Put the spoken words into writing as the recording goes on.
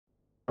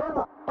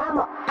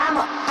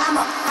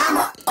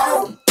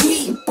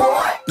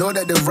Know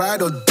that they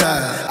ride or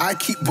die. I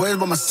keep boys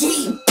by my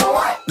side.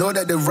 Know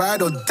that they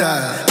ride or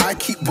die. I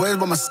keep boys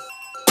by my side.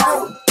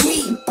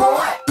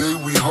 Day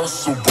we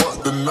hustle,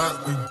 but the night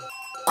we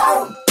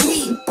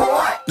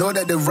know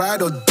that they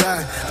ride or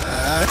die.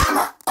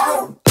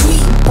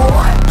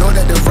 Know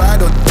that they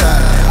ride or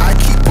die. I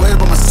keep boys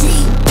by my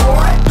side.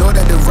 Know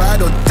that they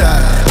ride or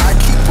die. I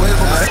keep boys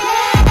by my side.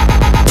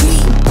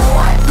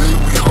 Day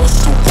we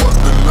hustle, but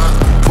the night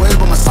we boys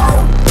by my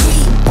side.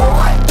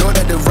 Know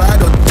that they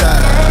ride or die.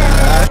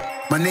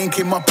 My name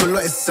came up a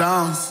lot, it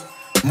sounds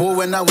more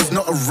when I was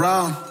not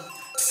around.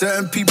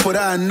 Certain people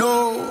that I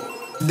know,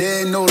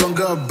 they ain't no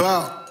longer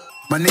about.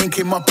 My name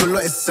came up a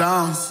lot, it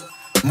sounds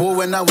more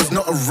when I was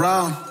not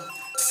around.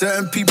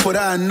 Certain people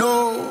that I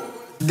know,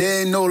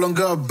 they ain't no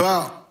longer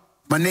about.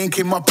 My name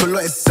came up a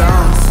lot, it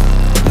sounds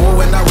more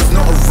when I was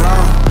not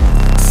around.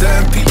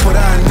 Certain people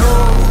that I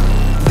know,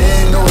 they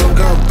ain't no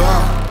longer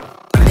about.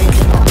 My name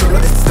came up a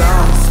lot, it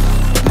sounds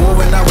more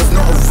when I was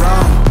not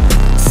around.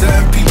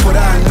 Certain people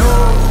that I know,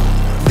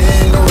 they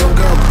ain't no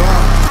longer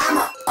about.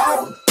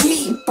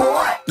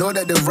 Know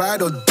that they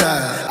ride or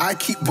die. I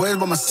keep boys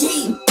by my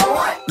side.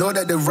 Know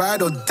that they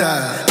ride or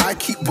die. I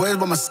keep boys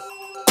by my side.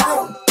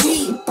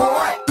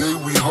 Day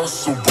we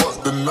hustle,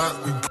 but the night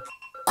we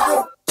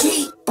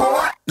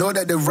know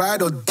that they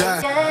ride or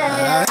die.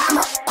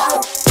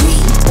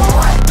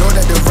 Know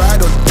that they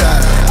ride or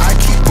die. I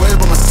keep boys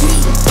by my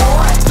side.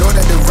 Know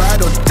that they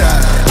ride or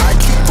die. I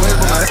keep boys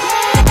by my side.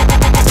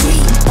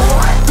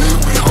 Day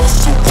we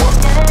hustle, but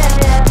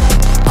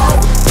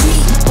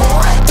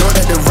know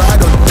that they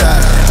ride or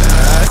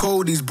die.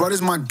 Cold, these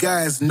brothers my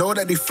guys. Know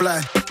that they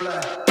fly.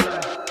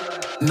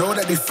 Know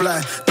that they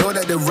fly. Know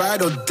that they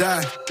ride or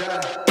die.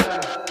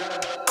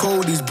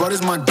 Cold, these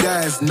brothers my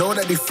guys. Know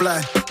that they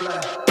fly.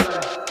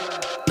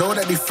 Know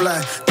that they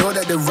fly. Know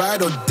that they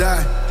ride or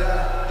die.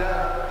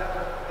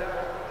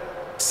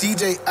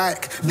 CJ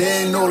Ike,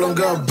 they ain't no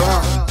longer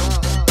about.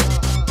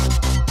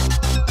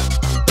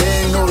 They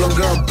ain't no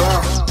longer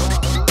about.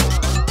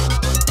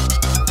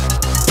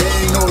 They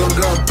ain't no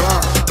longer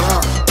about.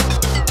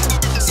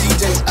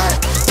 CJ Ike,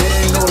 they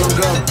ain't no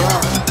longer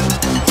about.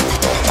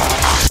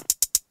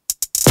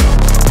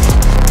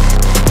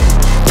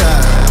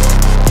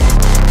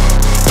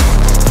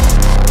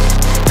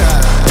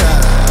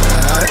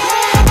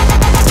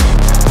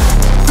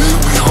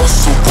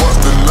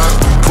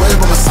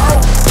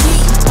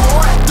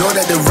 Know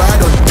that they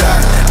ride or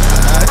die.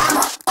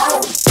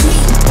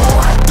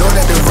 Know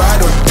that they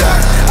ride or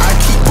die. I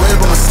keep boys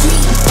by my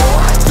side.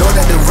 Know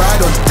that they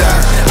ride or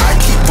die. I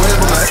keep boys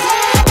by my side.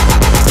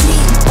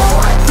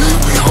 Day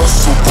we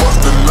hustle, but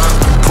the night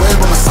we boys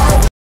by my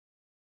side.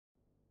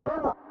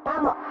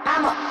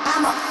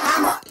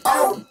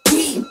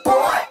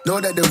 Know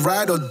that they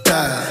ride or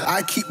die.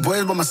 I keep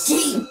boys by my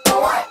side.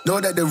 Know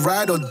that they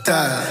ride or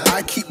die.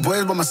 I keep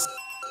boys by my side.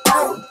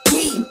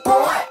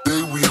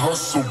 Day we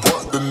hustle,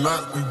 but the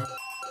night we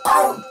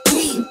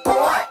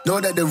know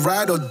that they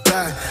ride or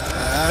die.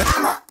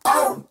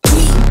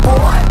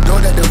 Know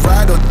that they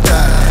ride or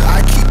die.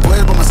 I keep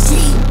boys by my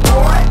side.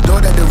 Know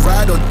that they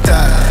ride or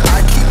die.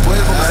 I keep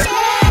boys by my side.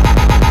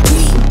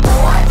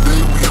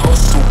 Day we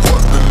hustle,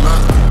 but the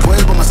night we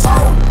boys by my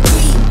side.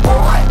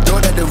 Know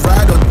that they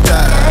ride or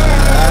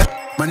die.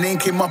 My name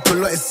came up a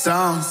lot, it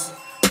sounds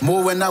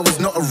more when I was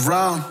not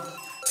around.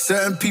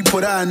 Certain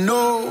people that I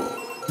know,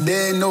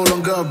 they ain't no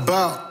longer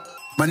about.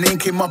 My name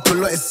came up a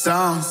lot, it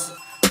sounds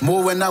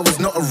more when I was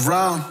not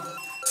around.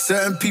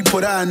 Certain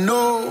people that I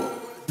know,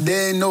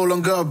 they ain't no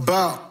longer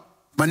about.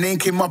 My name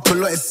came up a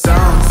lot, it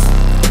sounds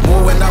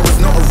more when I was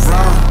not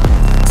around.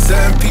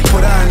 Certain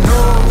people that I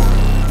know,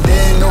 they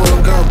ain't no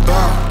longer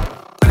about.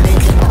 My name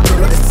came up a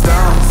lot, it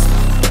sounds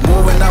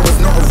more when I was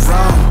not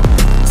around.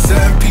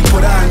 Certain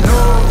people that I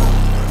know,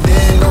 they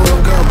ain't no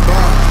longer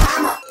about.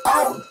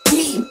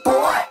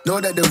 Know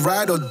that they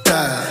ride or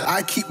die.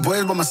 I keep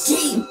boys by my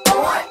side.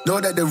 Know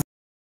that they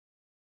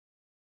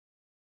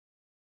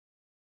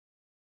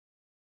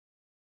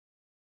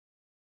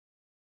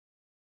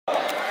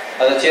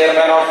as the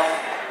chairman of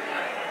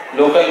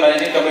local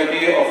managing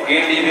committee of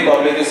GAIL DAV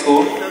Public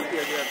School,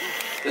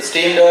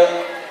 esteemed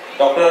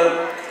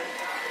Dr.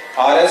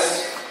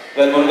 R.S.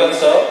 Velmurugan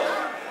sir,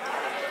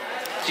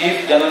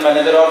 Chief General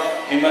Manager of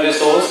Human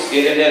Resource,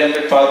 GAIL India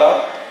Limited,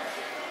 Pata,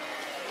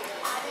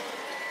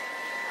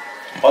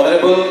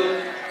 Honorable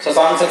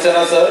Sasank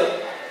Saxena sir,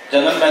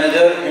 General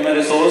Manager Human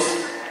Resource,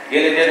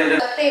 GAIL India Limited.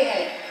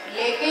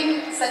 लेकिन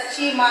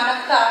सच्ची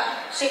मानवता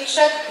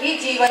शिक्षक ही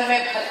जीवन में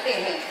भरते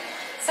हैं।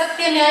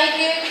 सत्य न्याय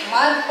के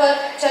मार्ग पर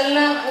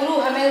चलना गुरु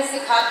हमें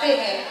सिखाते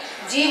हैं।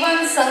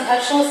 जीवन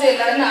संघर्षों से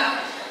लड़ना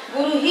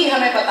गुरु ही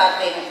हमें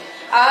बताते हैं।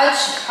 आज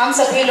हम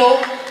सभी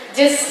लोग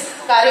जिस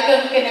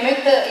कार्यक्रम के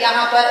निमित्त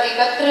यहाँ पर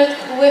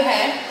एकत्रित हुए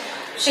हैं,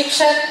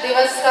 शिक्षक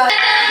दिवस का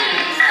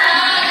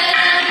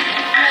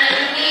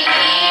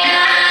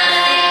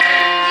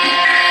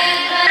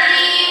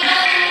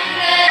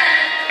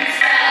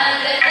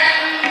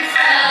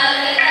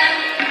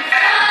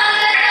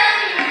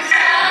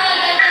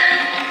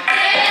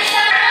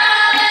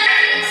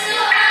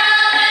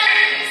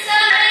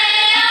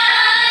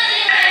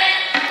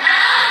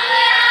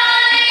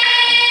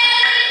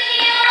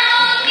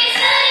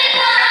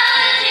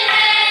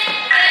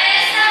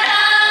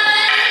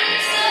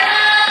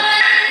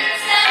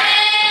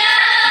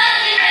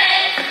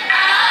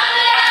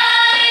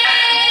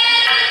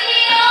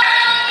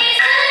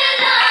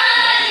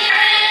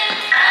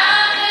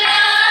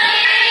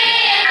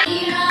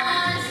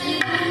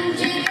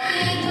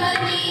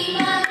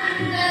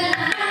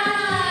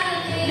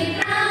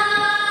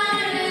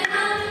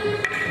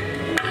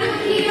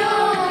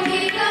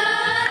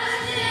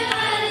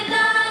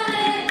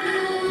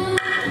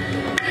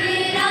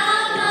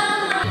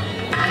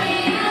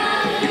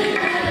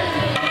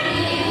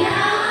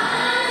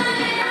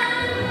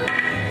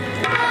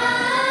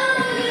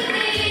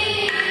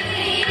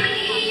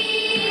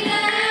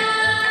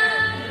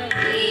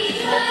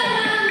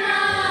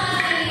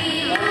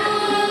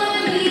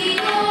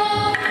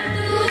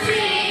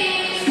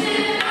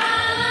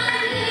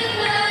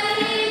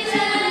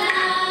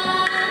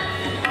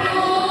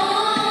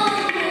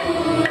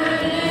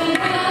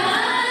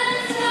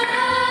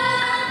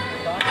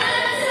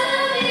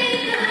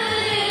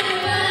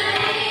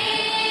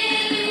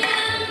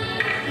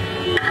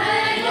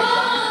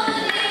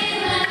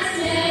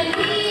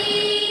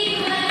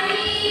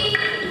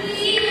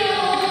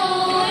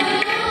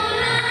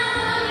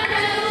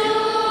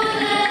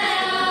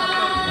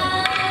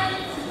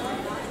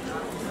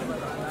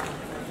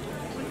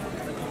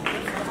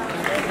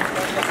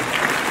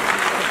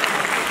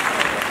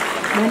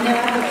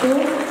धन्यवाद बच्चों।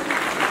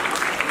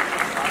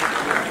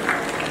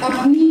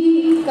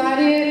 अपनी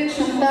कार्य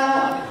क्षमता,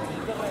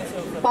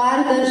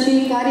 पारदर्शी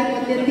कार्य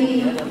पद्धति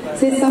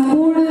से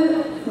संपूर्ण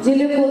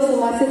जिले को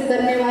सुवासित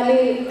करने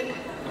वाले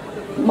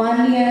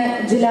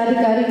माननीय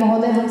जिलाधिकारी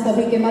महोदय हम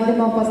सभी के मध्य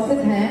में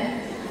उपस्थित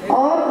हैं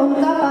और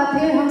उनका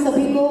पाथेय हम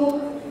सभी को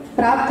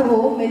प्राप्त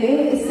हो मिले।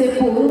 इससे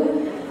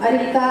पूर्व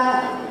अरिता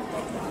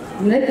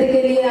नृत्य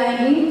के लिए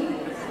आएंगी।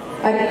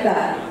 अरिता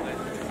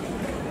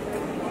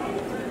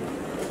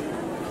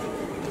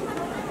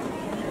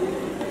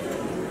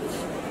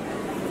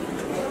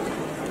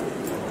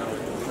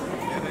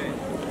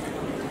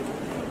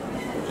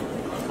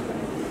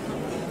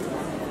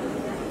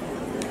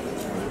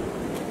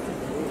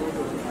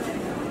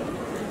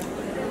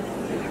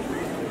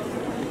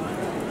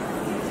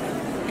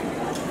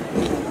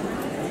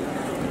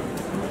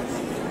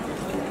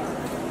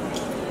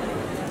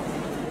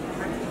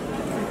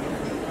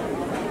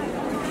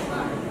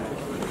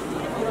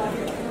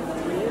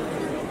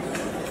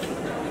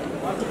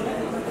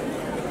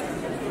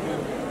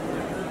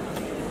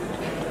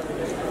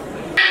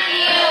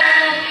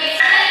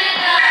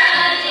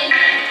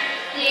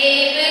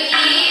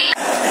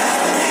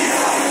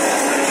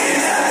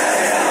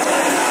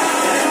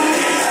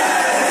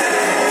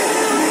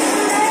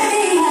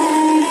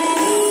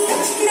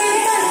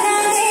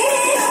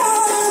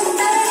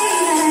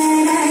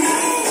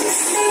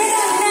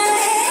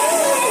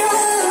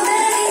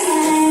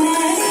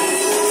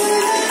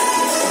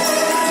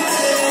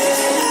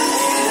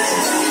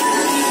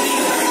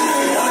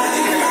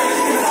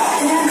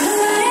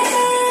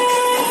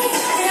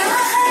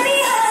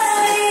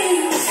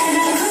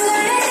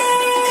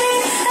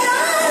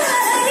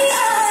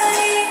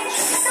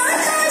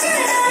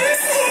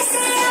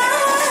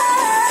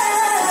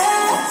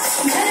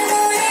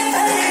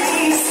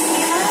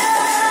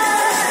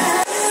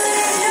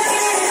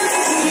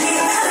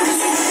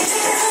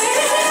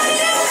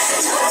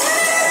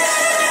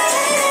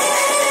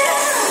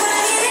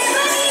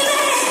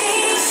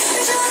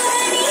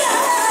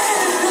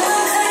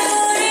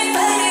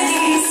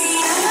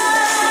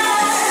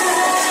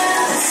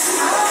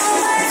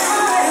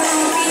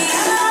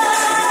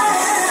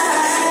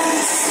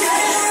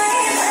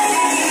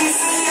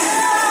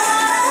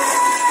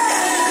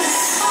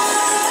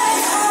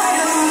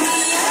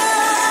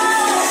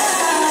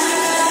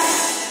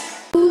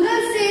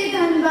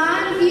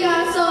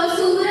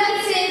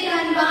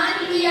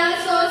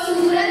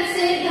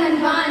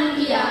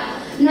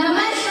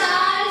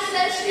नमस्कार,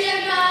 सत श्री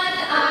अकाल,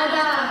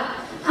 आदाब।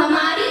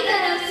 हमारी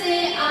तरफ से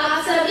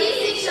आप सभी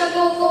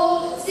शिक्षकों को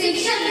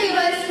शिक्षक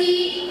दिवस की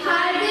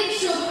हार्दिक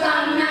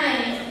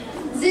शुभकामनाएं।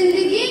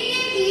 जिंदगी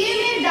के दिए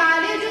में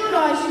डाले जो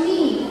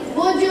रोशनी,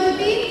 वो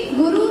ज्योति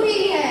गुरु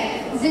ही है।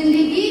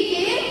 जिंदगी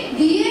के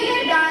दिए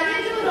में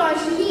डाले जो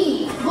रोशनी,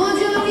 वो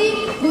ज्योति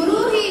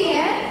गुरु ही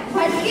है।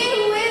 भटके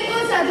हुए को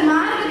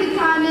सद्मार्ग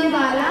दिखाने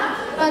वाला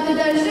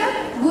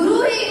पथदर्शक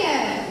गुरु ही है।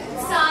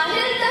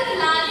 साहिल तक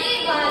लाने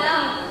वाला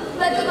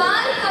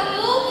पतवार का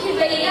मुख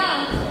खिवैया,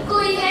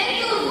 कोई है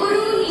तो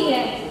गुरु ही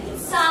है।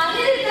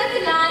 साहिल तक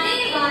लाने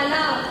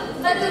वाला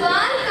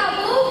पतवार का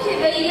मुख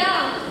खिवैया,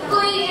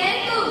 कोई है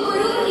तो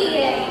गुरु ही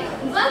है।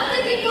 वक्त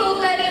की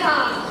ठोकर खा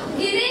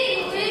गिरे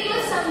हुए को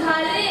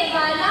संभालने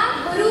वाला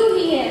गुरु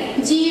ही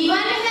है।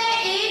 जीवन है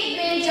एक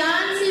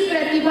बेजान सी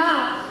प्रतिभा,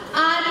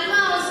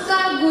 आत्मा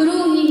उसका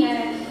गुरु ही है।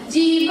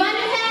 जीवन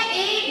है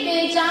एक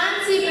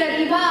बेजान सी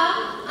प्रतिभा,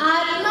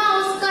 आत्मा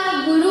उसका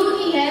गुरु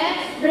ही है।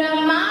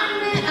 ब्रह्मांड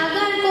में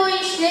अगर कोई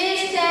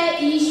श्रेष्ठ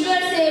है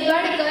ईश्वर से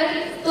बढ़कर,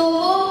 तो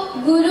वो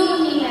गुरु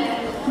ही है।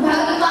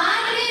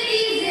 भगवान ने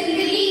दी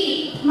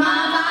जिंदगी, माँ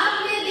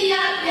बाप ने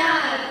दिया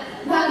प्यार।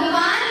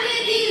 भगवान ने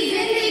दी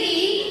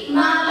जिंदगी,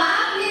 माँ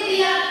बाप ने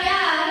दिया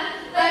प्यार।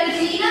 पर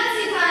जीना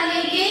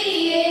सिखाने के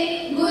लिए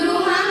गुरु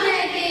हम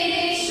है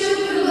तेरे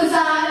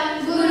शुक्रगुजार,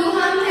 गुरु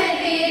हम है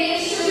तेरे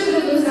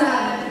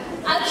शुक्रगुजार।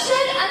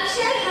 अक्षर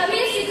अक्षर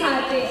हमें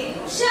सिखाते,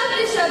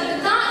 शब्द शब्द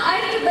का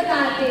अर्थ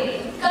बताते।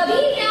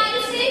 कभी प्यार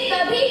से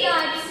कभी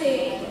डांट से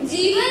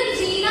जीवन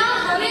जीना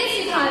हमें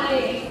सिखाते।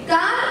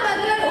 कान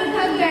पकड़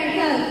उठक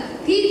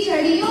बैठक की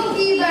छड़ियों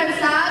की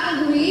बरसात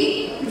हुई,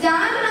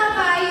 जान ना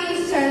पाई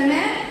उस क्षण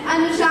में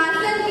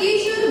अनुशासन की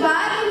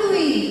शुरुआत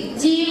हुई।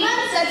 जीवन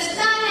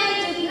सचता है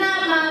जितना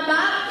माँ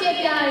बाप के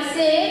प्यार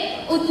से,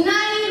 उतना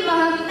ही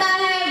महकता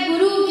है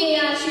गुरु के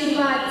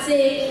आशीर्वाद से।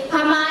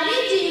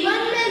 हमारे जीवन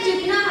में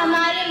जितना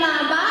हमारे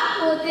माँ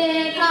बाप होते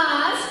हैं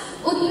खास,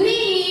 उतनी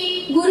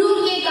ही गुरु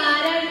के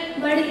कारण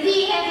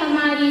बढ़ती है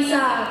हमारी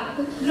साख।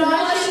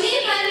 रोशनी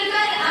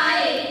बनकर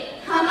आए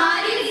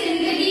हमारी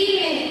जिंदगी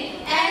में,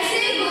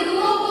 ऐसे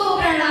गुरुओं को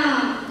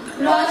प्रणाम।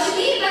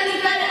 रोशनी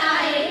बनकर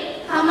आए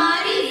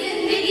हमारी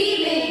जिंदगी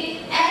में,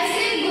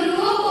 ऐसे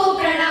गुरुओं को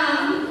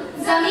प्रणाम।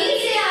 जमीन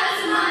से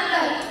आसमान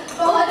तक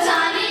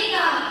पहुंचाने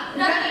का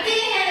रखते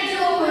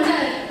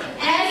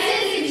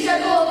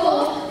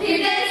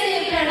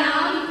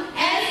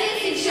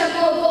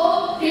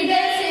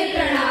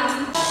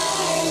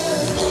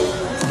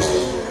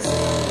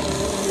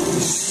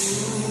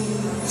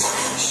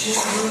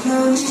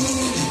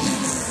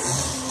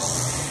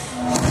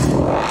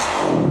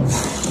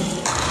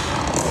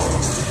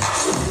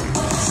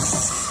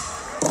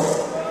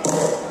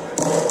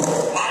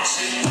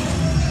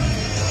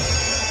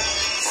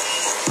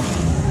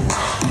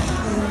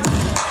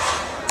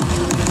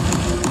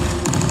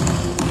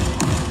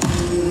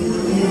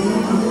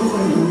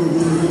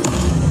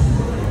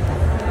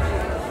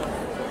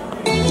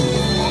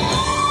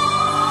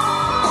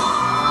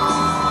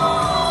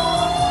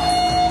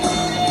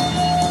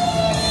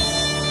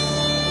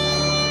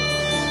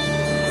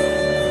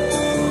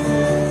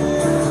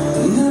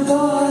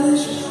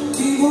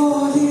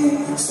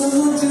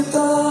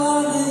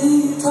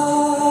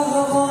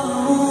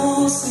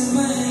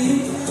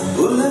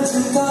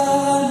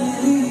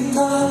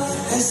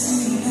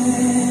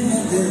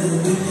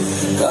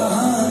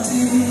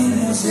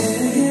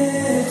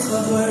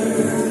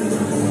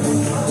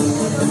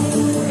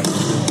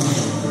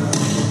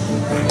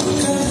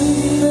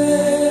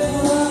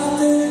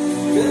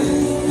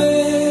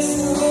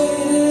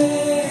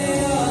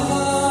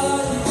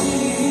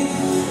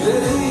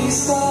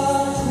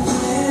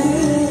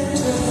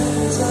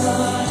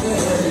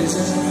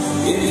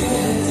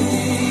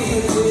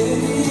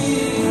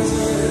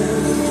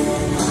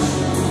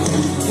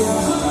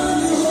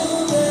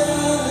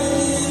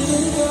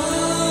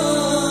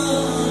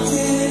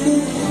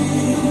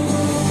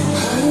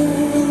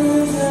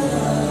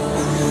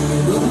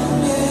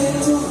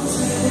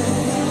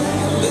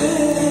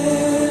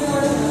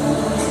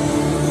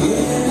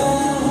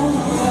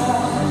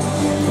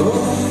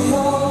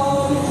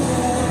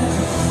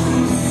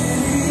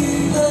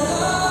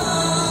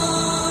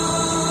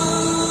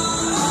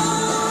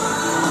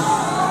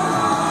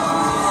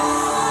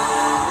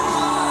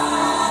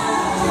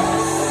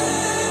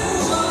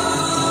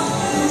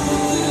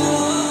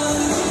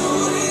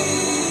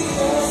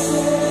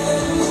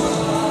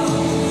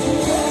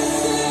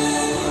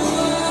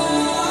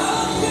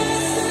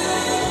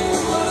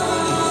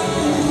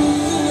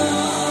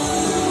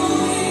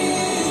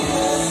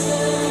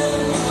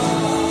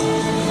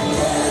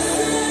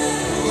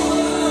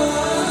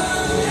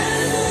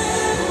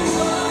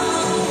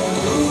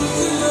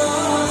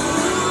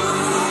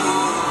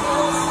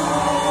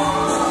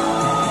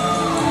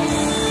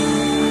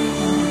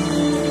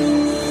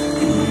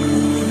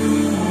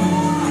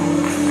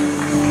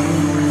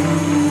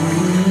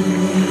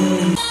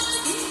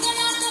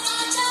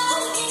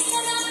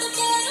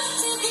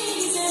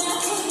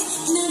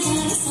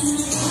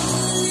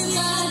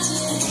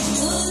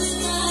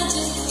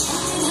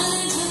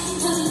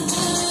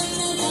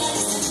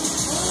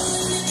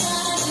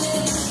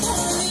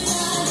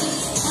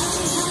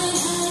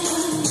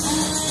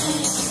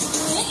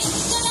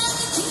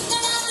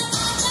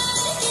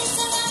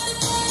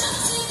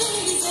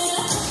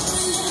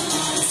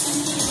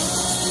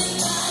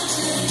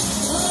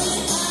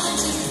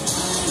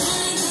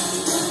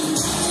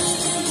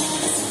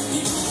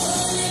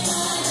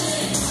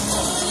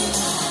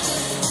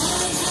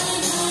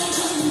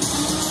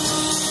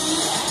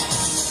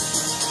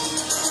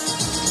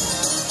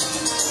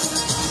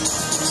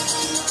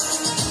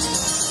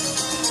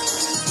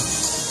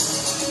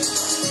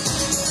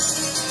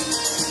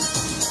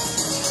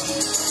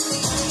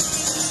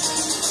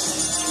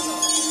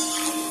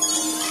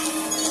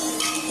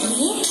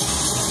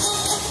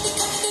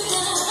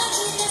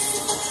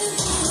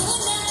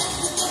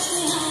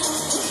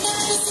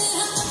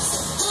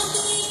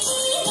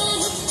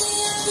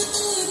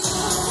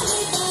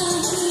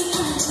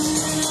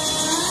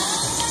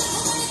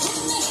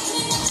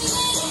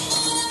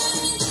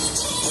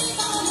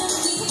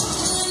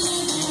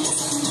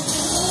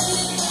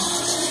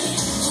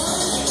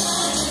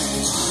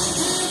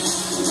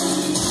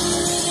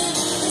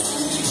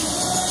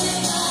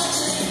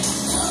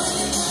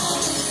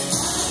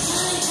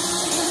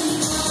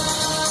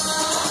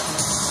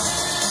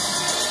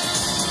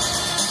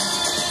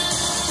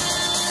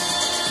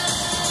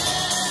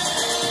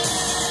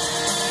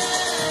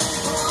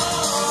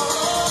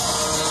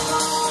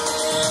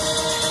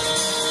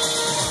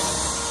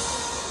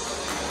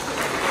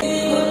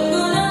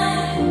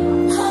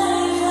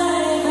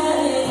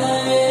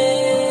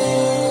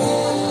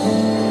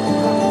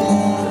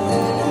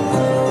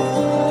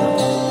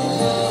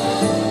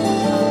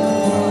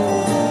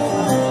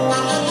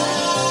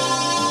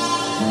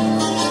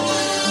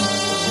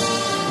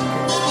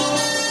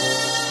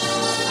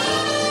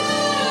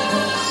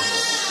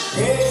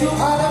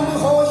शुभारंभ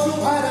हो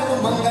शुभारंभ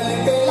मंगल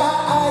बेला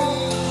आई,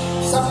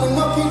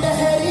 सपनों की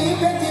डहरी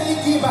पे दिल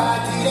की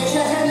बाजी रे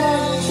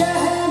शहनाई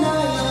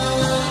शहनाई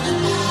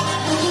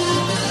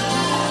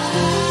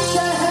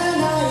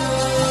शहनाई।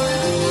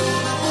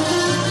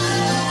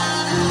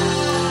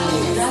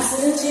 रास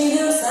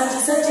रचियो साज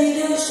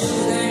सजियो शुभ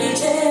घड़ी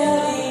छे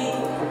आई,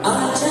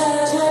 आजा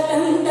आजा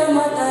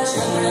टमटमाता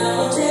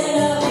शमणाओ छे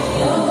आई।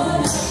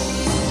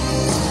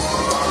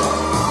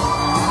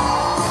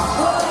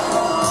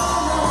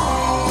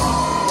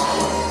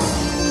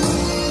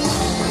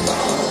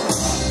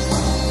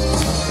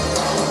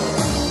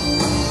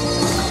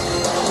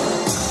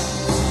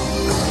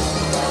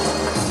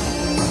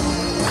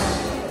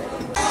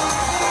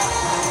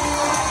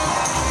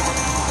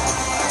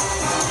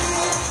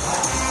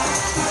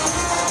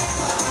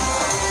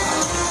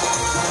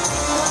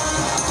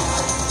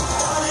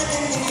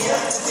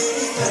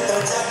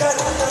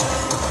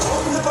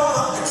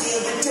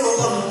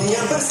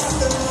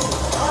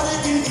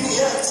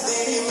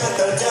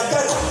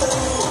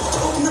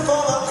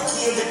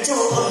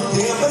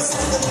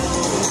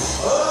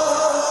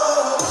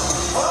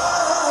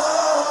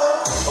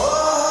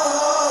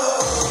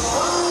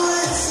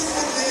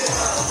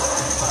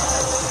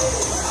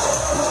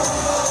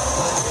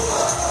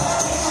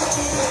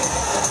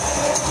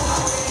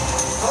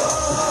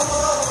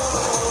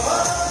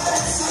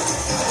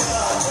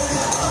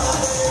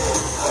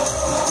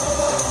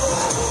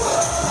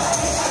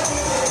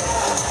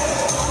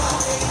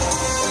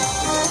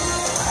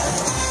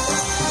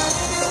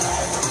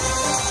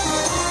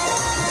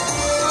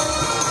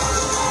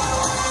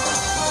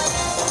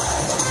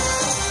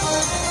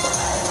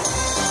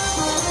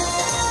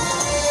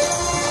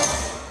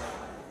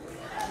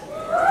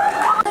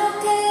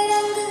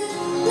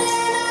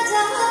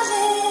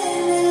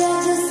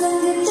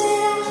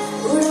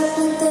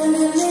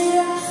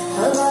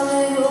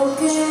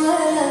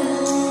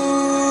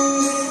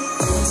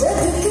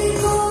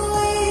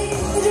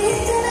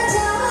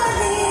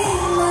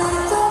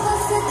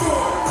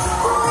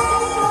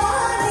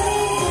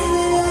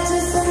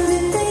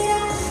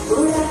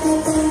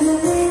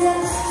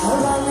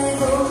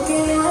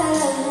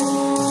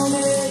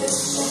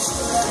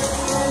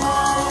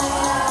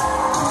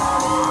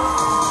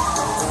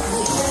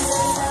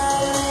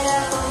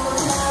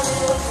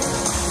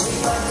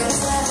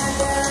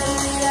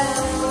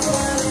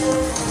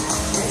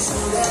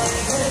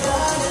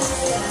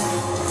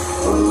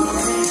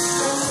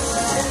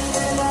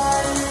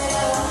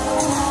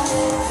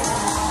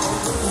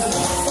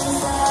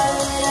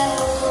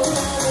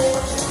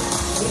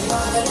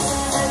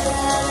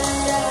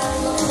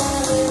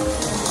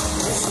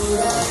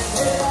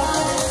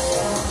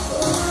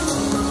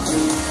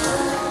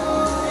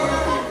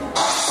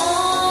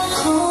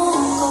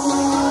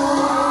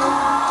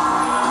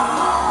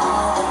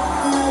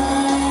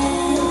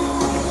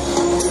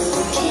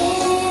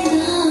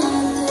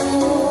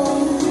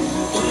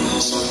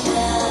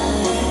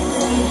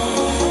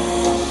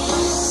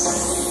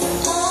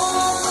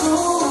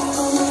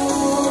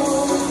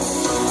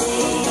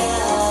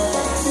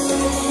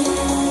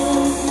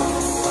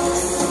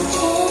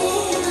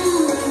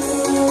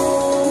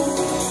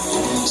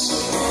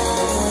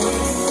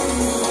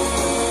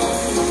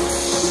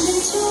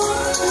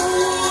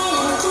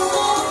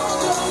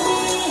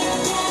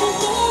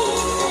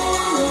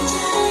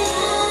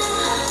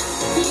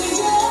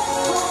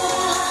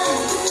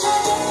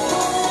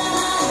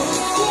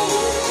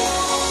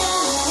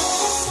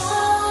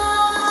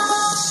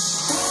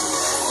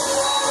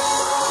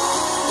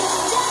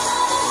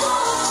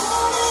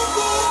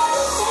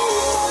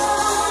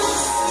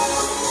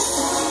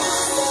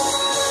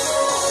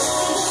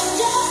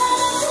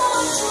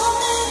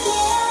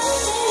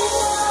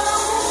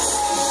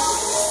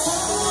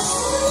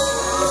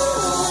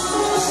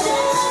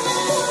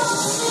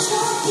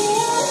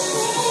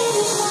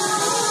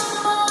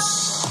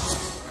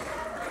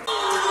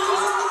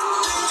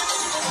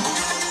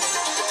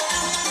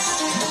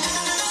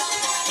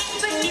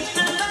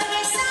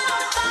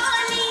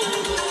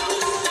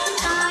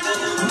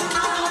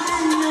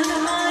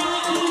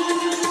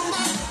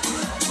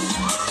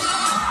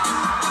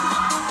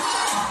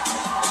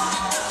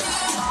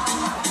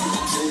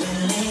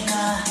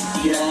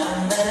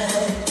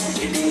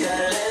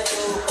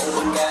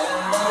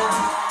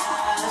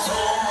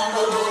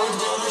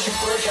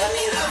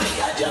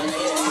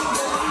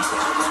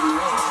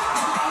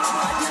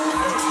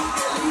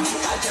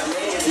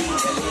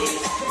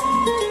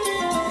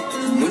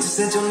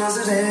 मुझसे जो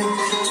नजरें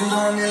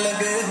चुराने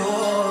लगे हो,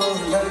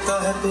 लगता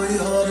है कोई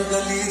और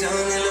गली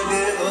जाने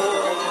लगे हो।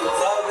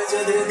 ख्वाब जो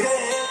देखे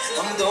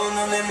हम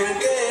दोनों ने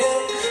मिलके,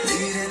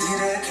 धीरे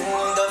धीरे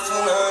क्यों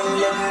दफनाने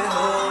लगे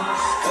हो।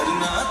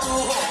 करना तू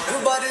और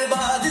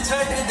बर्बाद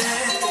छड़ दे,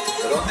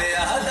 रोते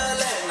याद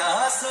लेना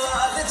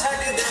स्वाद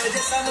छड़ दे।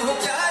 जे सानू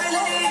प्यार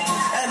नहीं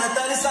है न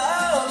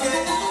तरसाओगे,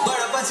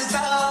 बड़ा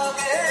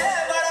पछताओगे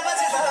बड़ा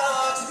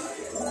पछताओगे।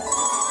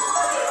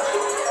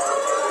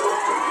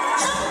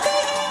 हम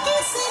तेरे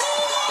किसने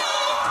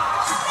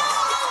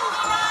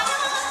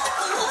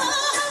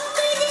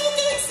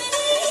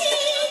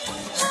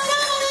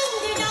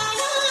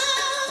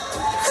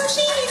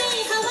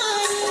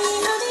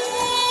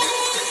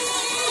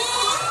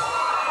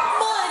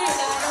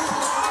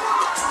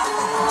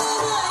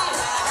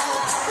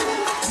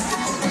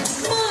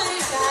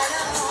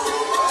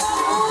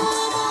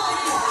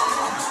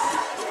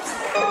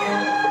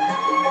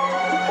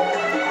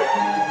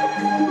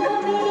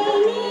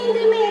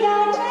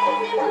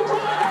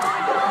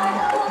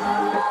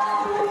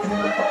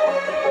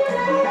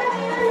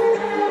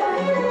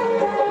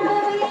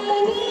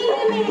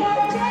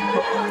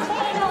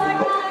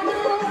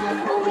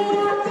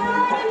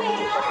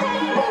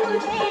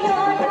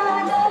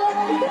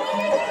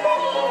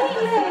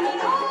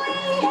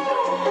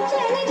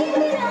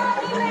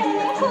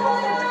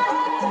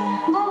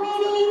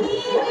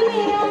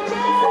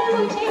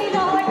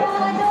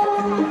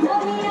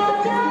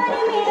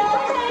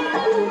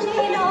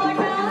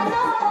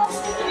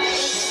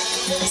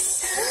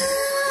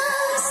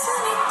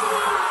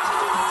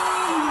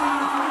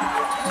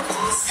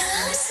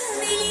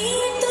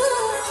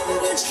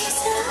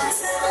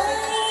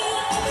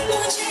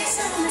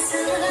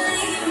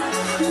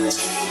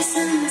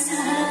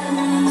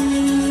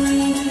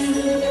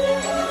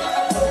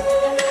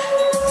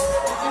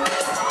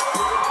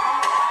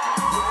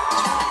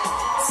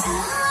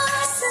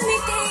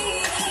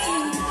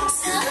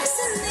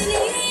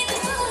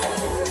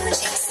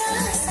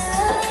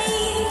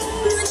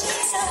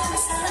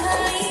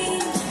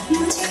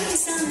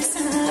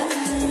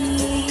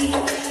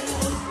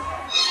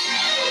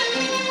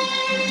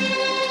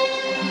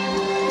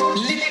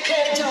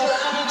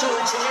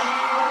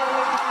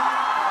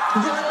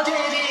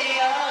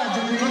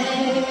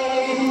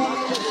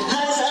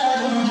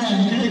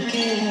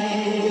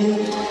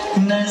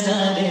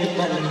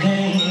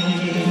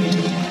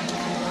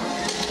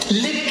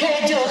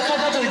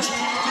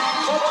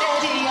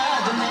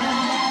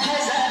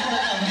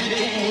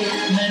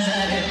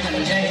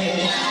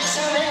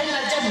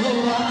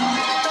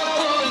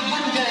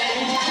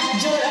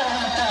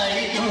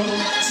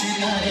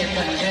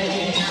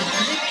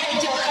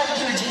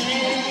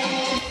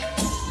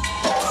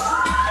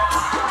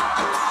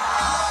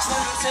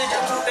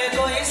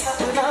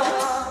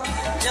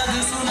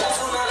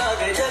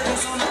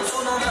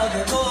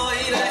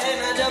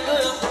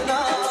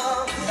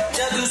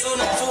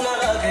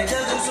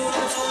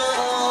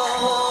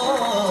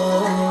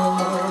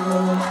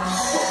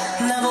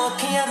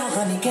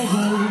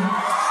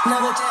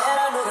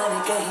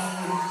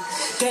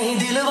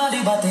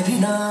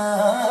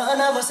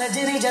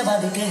सजरी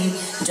जवाब कही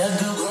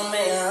जग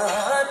घूमे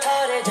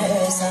थारे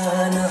जैसा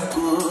न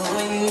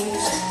कोई